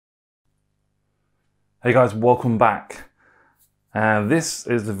Hey guys, welcome back. This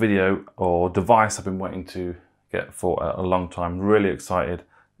is the video or device I've been waiting to get for a long time. Really excited.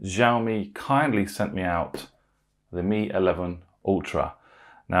 Xiaomi kindly sent me out the Mi 11 Ultra.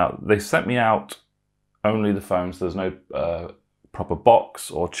 Now they sent me out only the phone, so there's no proper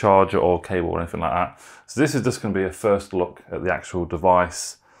box or charger or cable or anything like that. So this is just going to be a first look at the actual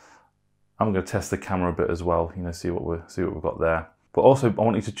device. I'm going to test the camera a bit as well, see what we've got there. But also I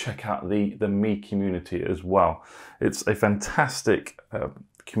want you to check out the Mi community as well. It's a fantastic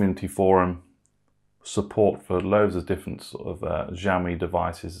community forum, support for loads of different sort of Xiaomi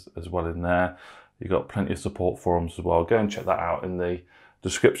devices as well in there. You've got plenty of support forums as well. Go and check that out in the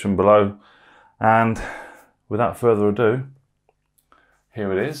description below. And without further ado,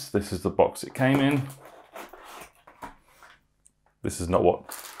 here it is. This is the box it came in. This is not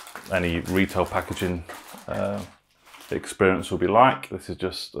what any retail packaging experience will be like. This is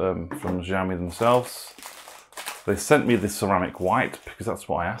just from Xiaomi themselves. They sent me the ceramic white because that's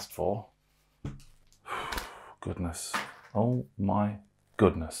what I asked for. Goodness, oh my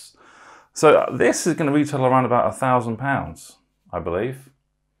goodness. So this is going to retail around about £1,000, I believe.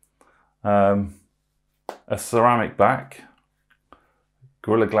 A ceramic back,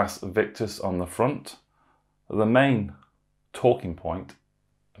 Gorilla Glass Victus on the front. The main talking point,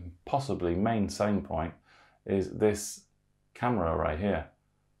 and possibly main selling point, is this camera right here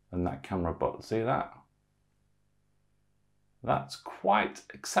and that camera bot. See that? That's quite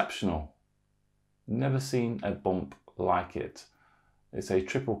exceptional. Never seen a bump like it. It's a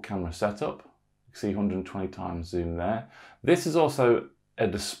triple camera setup. You can see 120 times zoom there. This is also a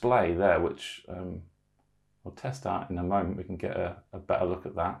display there, which we'll test out in a moment. We can get a better look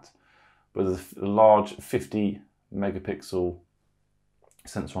at that. But there's a large 50 megapixel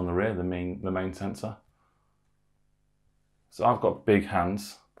sensor on the rear, the main sensor. So I've got big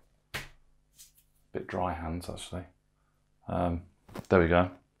hands, a bit dry hands actually. There we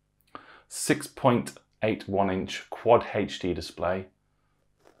go. 6.81 inch Quad HD display.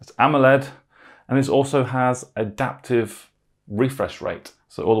 It's AMOLED, and it also has adaptive refresh rate.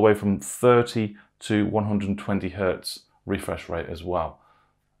 So all the way from 30 to 120 Hertz refresh rate as well.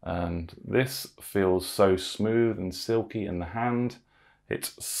 And this feels so smooth and silky in the hand.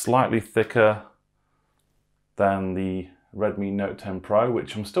 It's slightly thicker than the Redmi Note 10 Pro,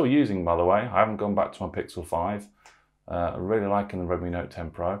 which I'm still using, by the way. I haven't gone back to my Pixel 5. I'm really liking the Redmi Note 10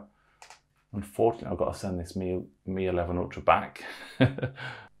 Pro. Unfortunately, I've got to send this Mi 11 Ultra back. At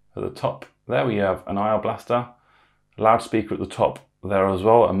the top, there we have an IR blaster, loudspeaker at the top there as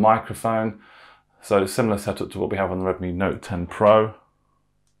well, a microphone. So similar setup to what we have on the Redmi Note 10 Pro.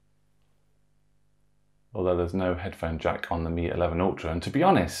 Although there's no headphone jack on the Mi 11 Ultra. And to be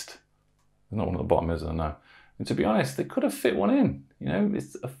honest, there's not one at the bottom, is there? No. And to be honest, they could have fit one in.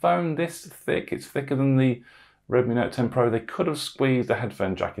 It's a phone this thick. It's thicker than the Redmi Note 10 Pro. They could have squeezed a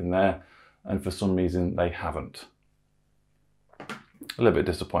headphone jack in there, and for some reason they haven't. A little bit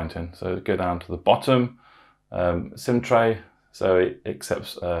disappointing. So go down to the bottom. SIM tray. So it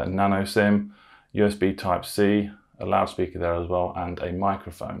accepts nano SIM, USB Type-C, a loudspeaker there as well, and a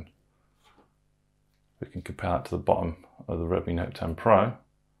microphone. We can compare that to the bottom of the Redmi Note 10 Pro.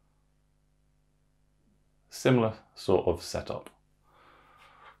 Similar sort of setup.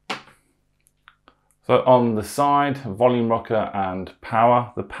 So on the side, volume rocker and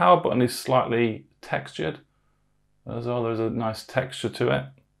power. The power button is slightly textured as well. There's a nice texture to it.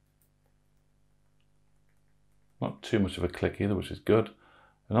 Not too much of a click either, which is good.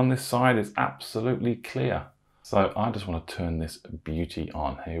 And on this side, it's absolutely clear. So I just want to turn this beauty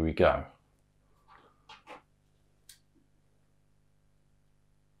on. Here we go.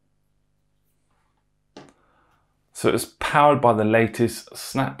 So it's powered by the latest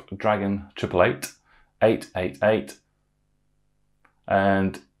Snapdragon 888,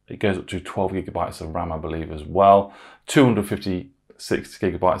 and it goes up to 12 gigabytes of RAM, I believe, as well. 256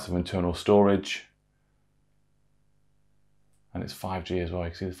 gigabytes of internal storage. And it's 5G as well. You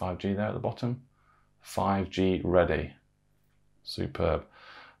can see the 5G there at the bottom. 5G ready. Superb.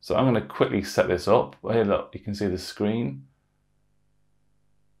 So I'm going to quickly set this up. Here, look, you can see the screen.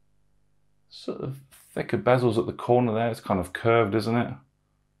 Sort of thicker bezels at the corner there. It's kind of curved, isn't it?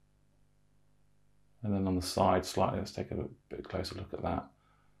 And then on the side slightly, let's take a bit closer look at that.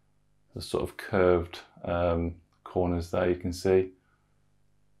 The sort of curved corners there, you can see.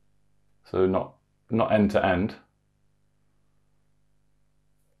 So not end to end.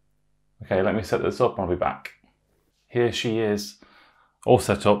 Okay, let me set this up and I'll be back. Here she is, all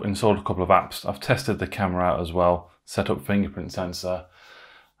set up, installed a couple of apps. I've tested the camera out as well, set up fingerprint sensor.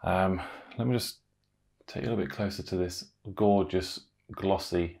 Let me just take you a little bit closer to this gorgeous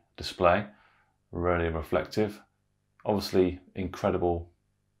glossy display. really reflective. Obviously incredible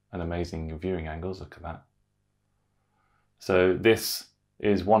and amazing viewing angles, look at that. So this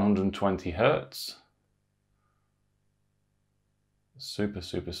is 120 Hertz. Super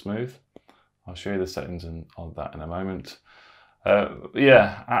smooth. I'll show you the settings on that in a moment.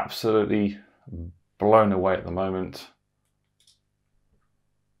 Yeah, absolutely blown away at the moment.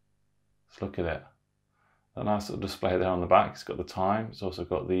 Let's look at it. A nice little display there on the back. It's got the time. It's also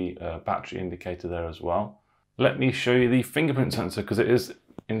got the battery indicator there as well. Let me show you the fingerprint sensor because it is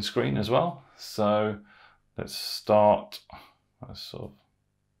in screen as well. So let's start sort of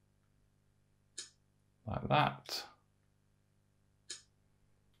like that.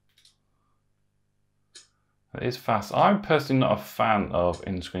 It is fast. I'm personally not a fan of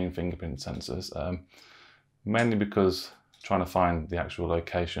in-screen fingerprint sensors, mainly because trying to find the actual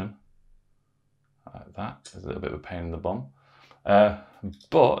location like that is a little bit of a pain in the bum,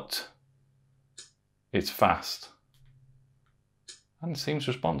 but it's fast and seems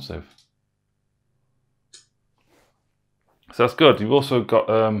responsive. So that's good. You've also got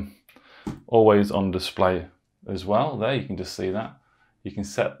always on display as well. There you can just see that. You can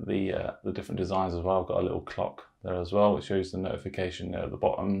set the different designs as well. I've got a little clock there as well, which shows the notification there at the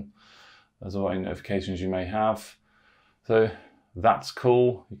bottom, as well as any notifications you may have. So that's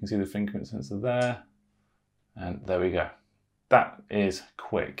cool. You can see the fingerprint sensor there, and there we go. That is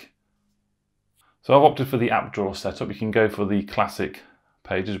quick. So I've opted for the app drawer setup. You can go for the classic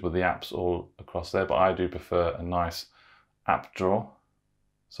pages with the apps all across there, but I do prefer a nice app drawer.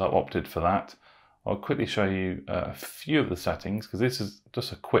 So I've opted for that. I'll quickly show you a few of the settings because this is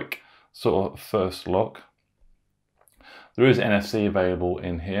just a quick sort of first look. There is NFC available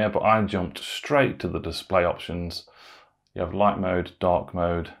in here, but I jumped straight to the display options. You have light mode, dark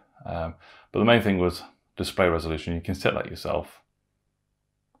mode, but the main thing was display resolution. You can set that yourself.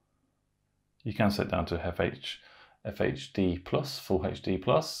 You can set down to FHD plus, full HD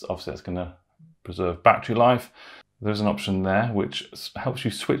plus. Obviously that's going to preserve battery life. There's an option there which helps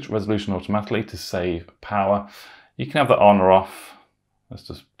you switch resolution automatically to save power. You can have that on or off. Let's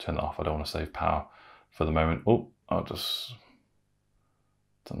just turn it off. I don't want to save power for the moment. Oh, I'll just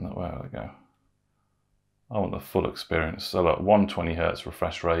done that. Where will I go? I want the full experience. So look, 120 Hertz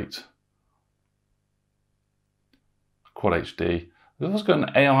refresh rate, Quad HD. There's also got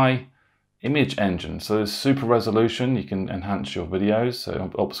an AI image engine. So there's super resolution. You can enhance your videos. So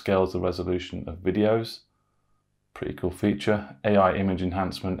it upscales the resolution of videos. Pretty cool feature. AI image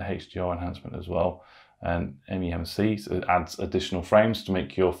enhancement, HDR enhancement as well, and MEMC, so it adds additional frames to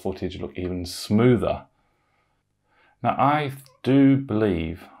make your footage look even smoother. Now I do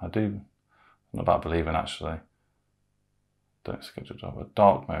believe, not about believing actually, don't schedule job, but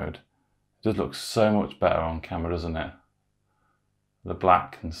dark mode, it does look so much better on camera, doesn't it? The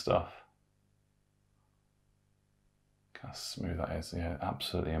black and stuff. Look how smooth that is. Yeah,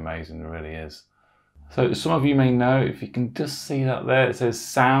 absolutely amazing, it really is. So some of you may know, if you can just see that there, it says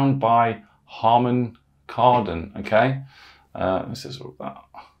sound by Harman Kardon, okay? This is all that.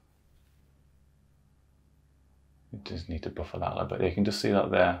 You just need to buffer that a little bit. You can just see that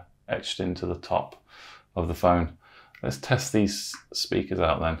there, etched into the top of the phone. Let's test these speakers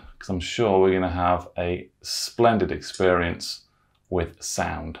out then, because I'm sure we're gonna have a splendid experience with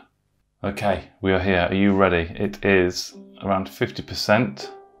sound. Okay, we are here, are you ready? It is around 50%.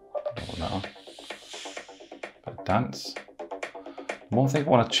 Dance. One thing I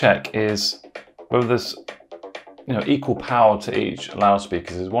want to check is whether there's equal power to each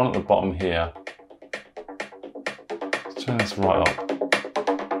loudspeaker. There's one at the bottom here. Let's turn this right up.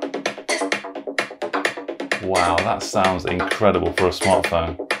 Wow, that sounds incredible for a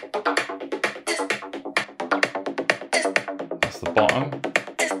smartphone. That's the bottom,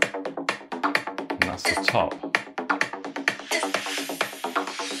 and that's the top.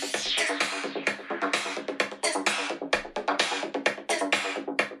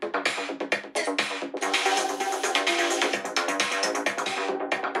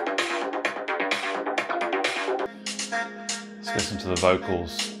 Let's listen to the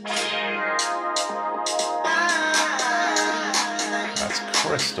vocals. That's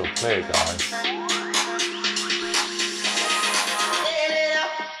crystal clear, guys.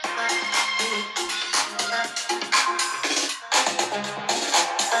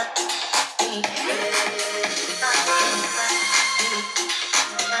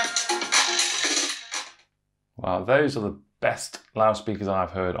 Wow, those are the best loudspeakers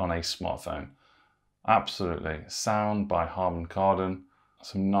I've heard on a smartphone. Absolutely. Sound by Harman Kardon.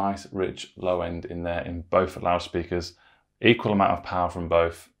 Some nice, rich low end in there in both loudspeakers. Equal amount of power from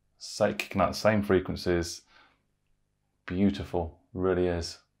both. Kicking out the same frequencies. Beautiful, really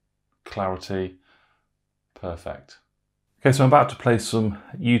is. Clarity. Perfect. Okay, so I'm about to play some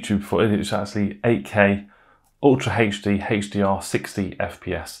YouTube footage. It's actually 8K, Ultra HD, HDR 60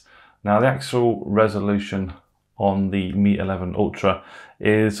 FPS. Now the actual resolution on the Mi 11 Ultra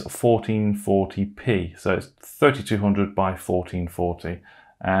is 1440p, so it's 3200 by 1440.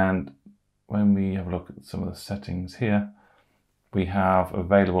 And when we have a look at some of the settings here, we have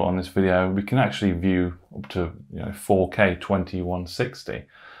available on this video, we can actually view up to 4K 2160.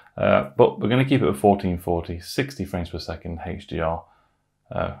 But we're going to keep it at 1440, 60 frames per second HDR,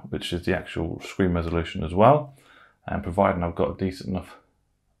 which is the actual screen resolution as well. And providing I've got a decent enough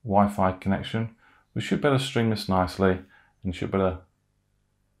Wi-Fi connection, we should be able to string this nicely and should be able to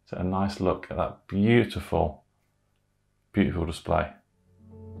get a nice look at that beautiful, beautiful display.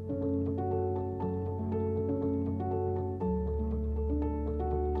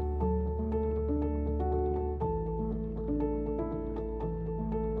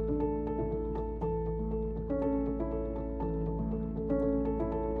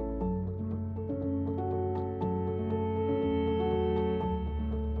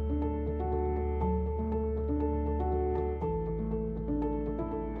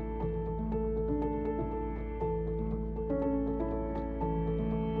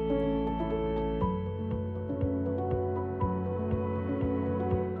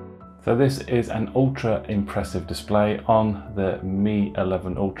 So this is an ultra impressive display on the Mi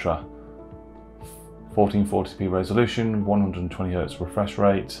 11 Ultra. 1440p resolution, 120Hz refresh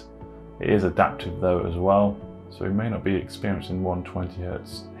rate. It is adaptive though as well, so we may not be experiencing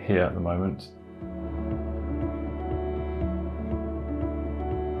 120Hz here at the moment.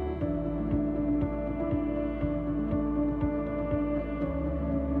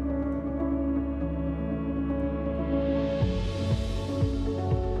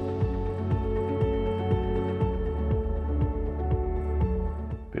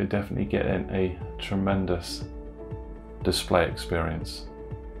 You're definitely getting a tremendous display experience.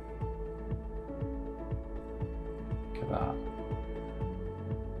 Look at that.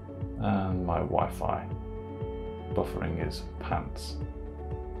 And my Wi-Fi buffering is pants.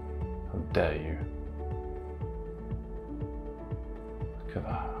 How dare you? Look at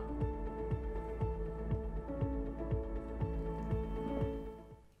that.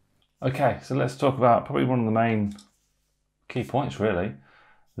 Okay, so let's talk about probably one of the main key points really.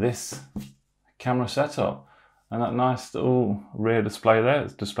 This camera setup and that nice little rear display there.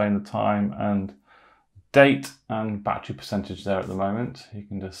 It's displaying the time and date and battery percentage there at the moment. You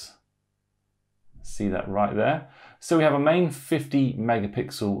can just see that right there. So we have a main 50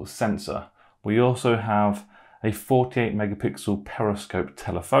 megapixel sensor. We also have a 48 megapixel periscope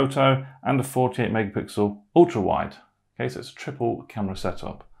telephoto and a 48 megapixel ultra wide. Okay, so it's a triple camera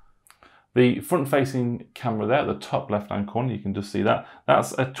setup. The front-facing camera there at the top left-hand corner, you can just see that.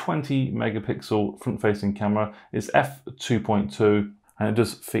 That's a 20 megapixel front-facing camera. It's f2.2 and it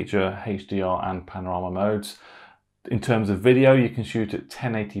does feature HDR and panorama modes. In terms of video, you can shoot at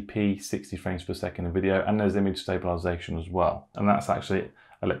 1080p, 60 frames per second in video, and there's image stabilization as well. And that's actually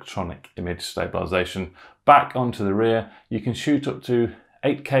electronic image stabilization. Back onto the rear, you can shoot up to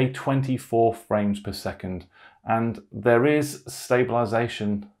 8K 24 frames per second, and there is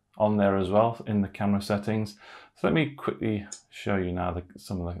stabilization on there as well in the camera settings. So let me quickly show you now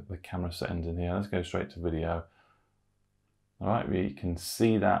some of the camera settings in here. Let's go straight to video. All right, we can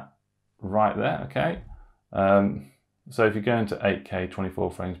see that right there, okay? So if you go into 8K 24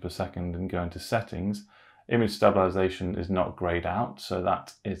 frames per second and go into settings, image stabilization is not grayed out, so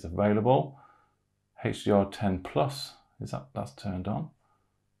that is available. HDR10 Plus, that's turned on.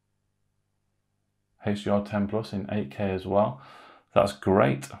 HDR10 Plus in 8K as well. That's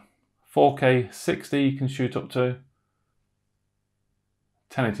great. 4K 60 you can shoot up to.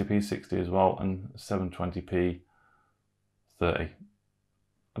 1080p 60 as well, and 720p 30. I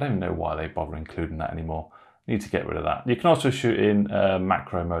don't even know why they bother including that anymore. Need to get rid of that. You can also shoot in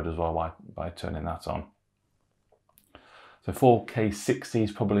macro mode as well by turning that on. So 4K 60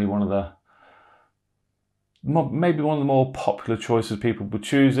 is probably maybe one of the more popular choices people were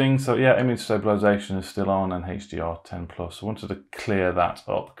choosing. So yeah, image stabilization is still on and HDR10 Plus. I wanted to clear that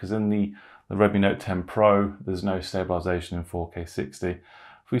up because in the Redmi Note 10 Pro, there's no stabilization in 4K 60.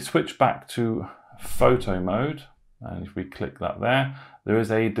 If we switch back to photo mode, and if we click that there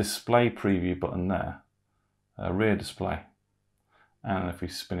is a display preview button there, a rear display. And if we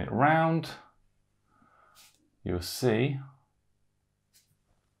spin it round, you'll see,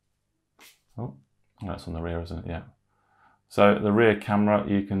 oh, that's on the rear, isn't it? Yeah. So the rear camera,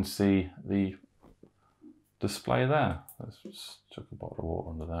 you can see the display there. Let's just chuck a bottle of water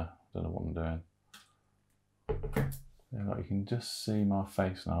under there. Don't know what I'm doing. Yeah, look, you can just see my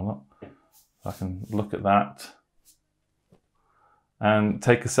face now, look. I can look at that and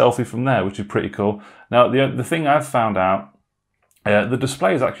take a selfie from there, which is pretty cool. Now, the thing I've found out, the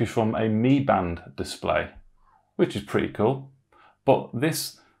display is actually from a Mi Band display, which is pretty cool. But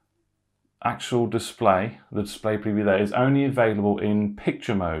this actual display, the display preview there, is only available in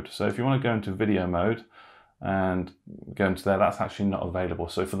picture mode. So if you want to go into video mode and go into there, that's actually not available.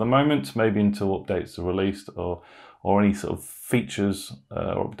 So for the moment, maybe until updates are released or any sort of features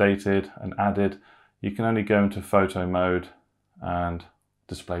are updated and added, you can only go into photo mode and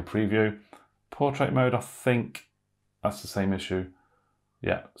display preview. Portrait mode, I think that's the same issue.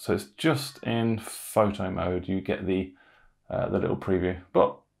 Yeah, so it's just in photo mode you get the little preview.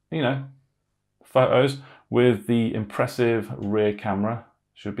 But you know, photos with the impressive rear camera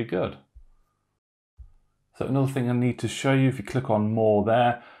should be good. So another thing I need to show you, if you click on more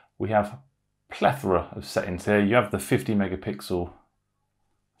there, we have plethora of settings here. You have the 50 megapixel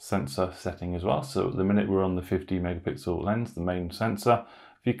sensor setting as well. So at the minute we're on the 50 megapixel lens, the main sensor.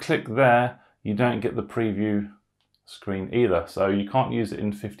 If you click there, you don't get the preview screen either. So you can't use it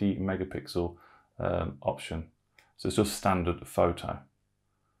in 50 megapixel option. So it's just standard photo.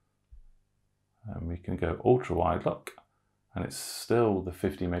 And we can go ultra wide look, and it's still the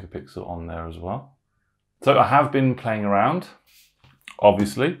 50 megapixel on there as well. So I have been playing around,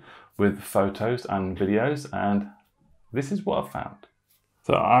 obviously, with photos and videos, and this is what I've found.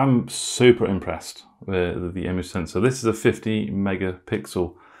 So I'm super impressed with the image sensor. This is a 50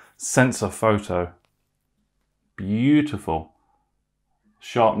 megapixel sensor photo. Beautiful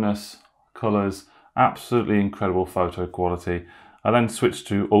sharpness, colors, absolutely incredible photo quality. I then switched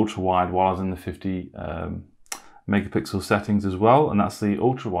to ultra wide while I was in the 50 megapixel settings as well, and that's the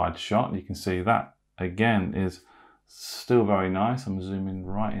ultra wide shot. You can see that again is still very nice. I'm zooming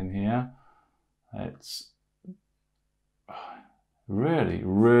right in here. It's really,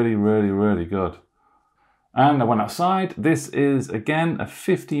 really, really, really good. And I went outside. This is again a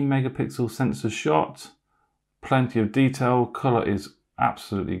 50 megapixel sensor shot. Plenty of detail. Color is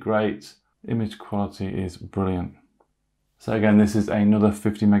absolutely great. Image quality is brilliant. So again, this is another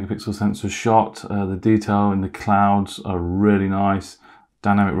 50 megapixel sensor shot. The detail in the clouds are really nice.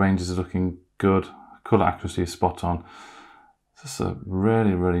 Dynamic ranges are looking good. Color accuracy is spot on. It's a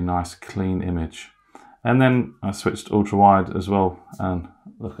really, really nice, clean image. And then I switched ultra wide as well, and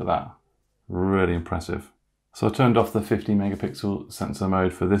look at that, really impressive. So I turned off the 50 megapixel sensor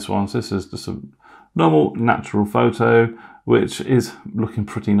mode for this one. So this is just a normal natural photo, which is looking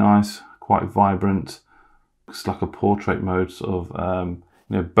pretty nice, quite vibrant. Looks like a portrait mode sort of,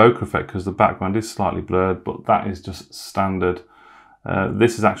 you know, bokeh effect, because the background is slightly blurred, but that is just standard.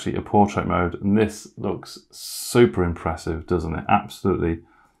 This is actually a portrait mode, and this looks super impressive, doesn't it? Absolutely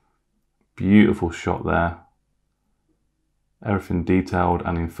beautiful shot there. Everything detailed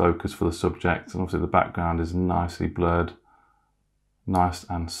and in focus for the subject, and obviously the background is nicely blurred, nice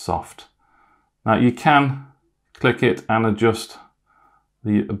and soft. Now you can click it and adjust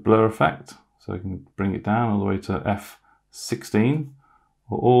the blur effect, so you can bring it down all the way to F16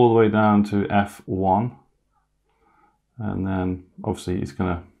 or all the way down to F1. And then obviously it's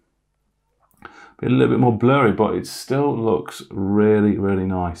going to be a little bit more blurry, but it still looks really, really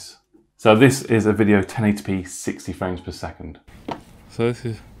nice. So this is a video 1080p 60 frames per second. So this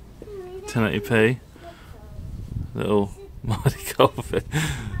is 1080p, little Mardi coffee.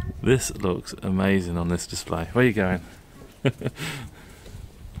 This looks amazing on this display. Where are you going?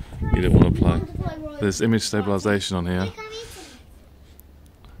 You don't want to play. There's image stabilization on here.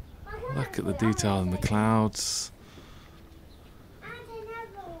 Look at the detail in the clouds.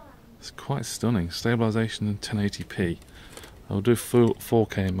 It's quite stunning. Stabilization in 1080p. I'll do full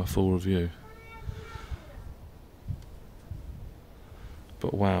 4K in my full review.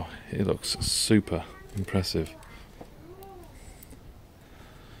 But wow, it looks super impressive.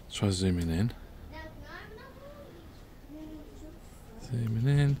 Let's try zooming in. Zooming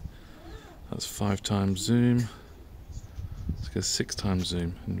in. That's 5 times zoom. Let's go 6 times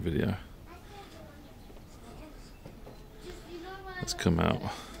zoom in video. Let's come out.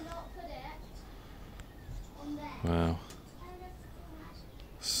 Wow.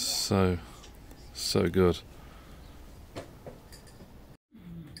 So good.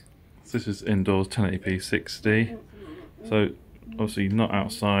 This is indoors 1080p 60. So obviously not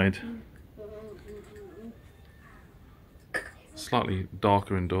outside. Slightly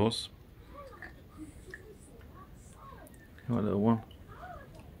darker indoors. Come on, little one.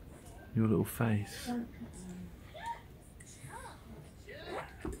 Your little face.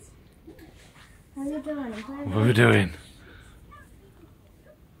 What are you doing? What are we doing?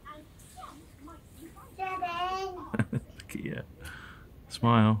 Look at you.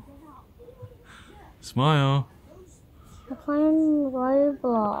 Smile. Smile. I'm playing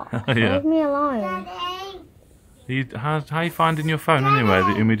Roblox. Oh, yeah. Leave me alone. Daddy. How are you finding your phone anyway?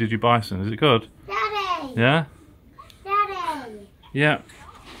 The Umi Did You Bison? Is it good? Daddy. Yeah? Daddy. Yeah.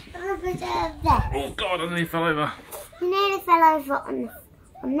 Oh, Oh God, I nearly fell over. you nearly fell over on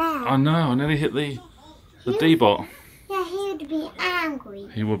there. I know, I nearly hit the D-bot. Yeah, he would be angry.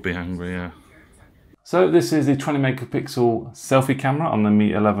 He would be angry, yeah. So this is the 20 megapixel selfie camera on the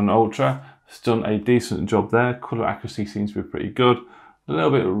Mi 11 Ultra. It's done a decent job there. Colour accuracy seems to be pretty good. A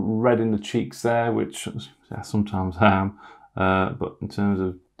little bit red in the cheeks there, which I sometimes am. But in terms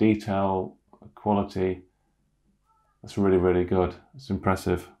of detail, quality, that's really, really good. It's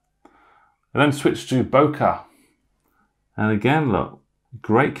impressive. I then switched to bokeh. And again, look,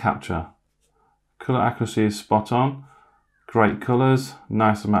 great capture. Colour accuracy is spot on. Great colours,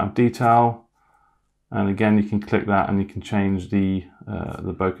 nice amount of detail. And again, you can click that and you can change the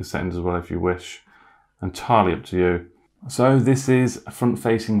bokeh settings as well if you wish. Entirely up to you. So this is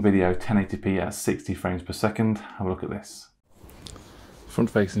front-facing video 1080p at 60 frames per second. Have a look at this.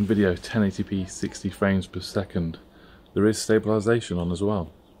 Front-facing video 1080p 60 frames per second. There is stabilisation on as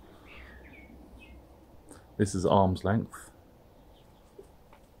well. This is arm's length.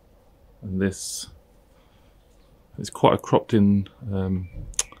 And this is quite a cropped in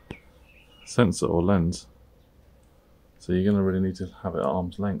sensor or lens, so you're going to really need to have it at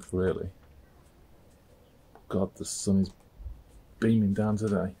arm's length really. God, the sun is beaming down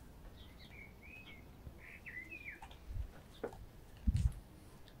today.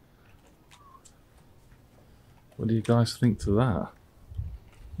 What do you guys think to that?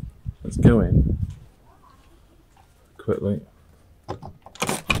 Let's go in quickly.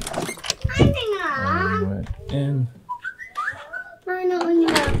 And we're in.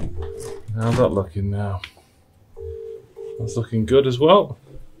 How's that looking now? That's looking good as well.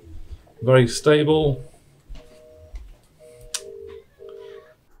 Very stable.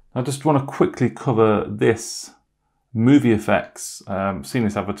 I just want to quickly cover this Movie Effects. Seen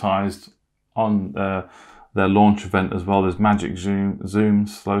this advertised on their launch event as well. There's magic zoom,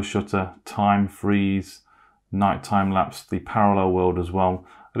 slow shutter, time freeze, night time lapse, the parallel world as well.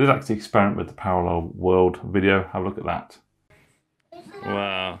 I did actually experiment with the parallel world video. Have a look at that.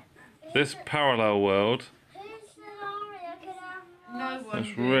 Wow, this parallel world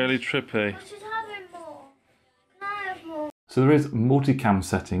is really trippy. So there is multicam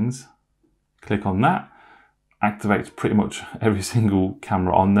settings. Click on that. Activates pretty much every single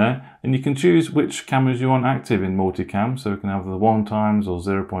camera on there, and you can choose which cameras you want active in multicam. So we can have the 1x or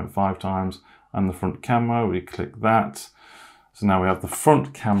 0.5 times and the front camera. We click that. So now we have the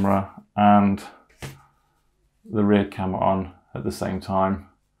front camera and the rear camera on at the same time,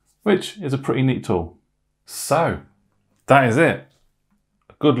 which is a pretty neat tool. So that is it.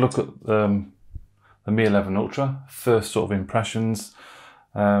 A good look at the Mi 11 Ultra. First sort of impressions.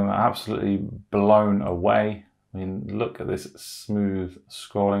 Absolutely blown away. I mean, look at this smooth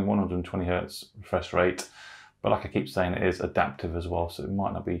scrolling, 120 Hz refresh rate. But like I keep saying, it is adaptive as well, so it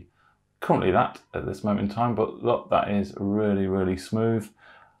might not be currently that at this moment in time, but look, that is really, really smooth.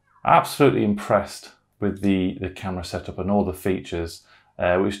 Absolutely impressed with the camera setup and all the features,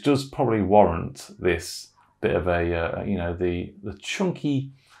 which does probably warrant this bit of a, you know, the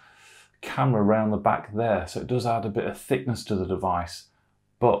chunky camera around the back there. So it does add a bit of thickness to the device,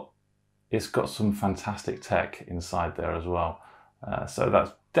 but it's got some fantastic tech inside there as well. So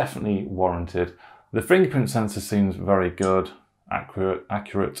that's definitely warranted. The fingerprint sensor seems very good,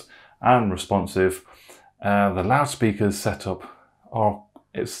 accurate and responsive. The loudspeakers setup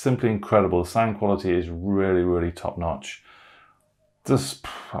it's simply incredible. The sound quality is really, really top notch. Just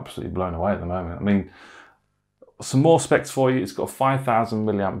absolutely blown away at the moment. I mean, some more specs for you. It's got a 5,000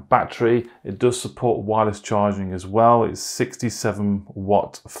 milliamp battery. It does support wireless charging as well. It's 67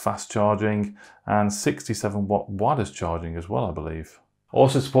 watt fast charging and 67 watt wireless charging as well, I believe.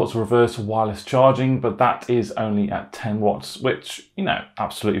 Also supports reverse wireless charging, but that is only at 10 watts, which, you know,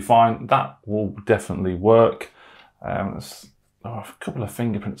 absolutely fine. That will definitely work. A couple of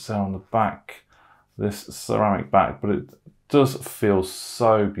fingerprints there on the back, this ceramic back, but it does feel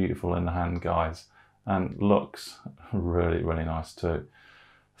so beautiful in the hand, guys, and looks really, really nice too.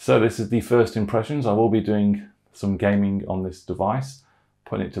 So this is the first impressions. I will be doing some gaming on this device,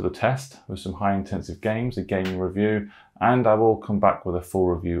 putting it to the test with some high intensive games, a gaming review, and I will come back with a full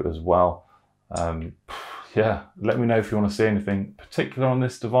review as well. Yeah, let me know if you want to see anything particular on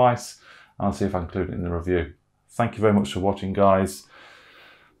this device, and I'll see if I include it in the review. Thank you very much for watching, guys.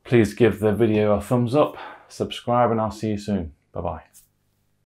 Please give the video a thumbs up, subscribe, and I'll see you soon. Bye-bye.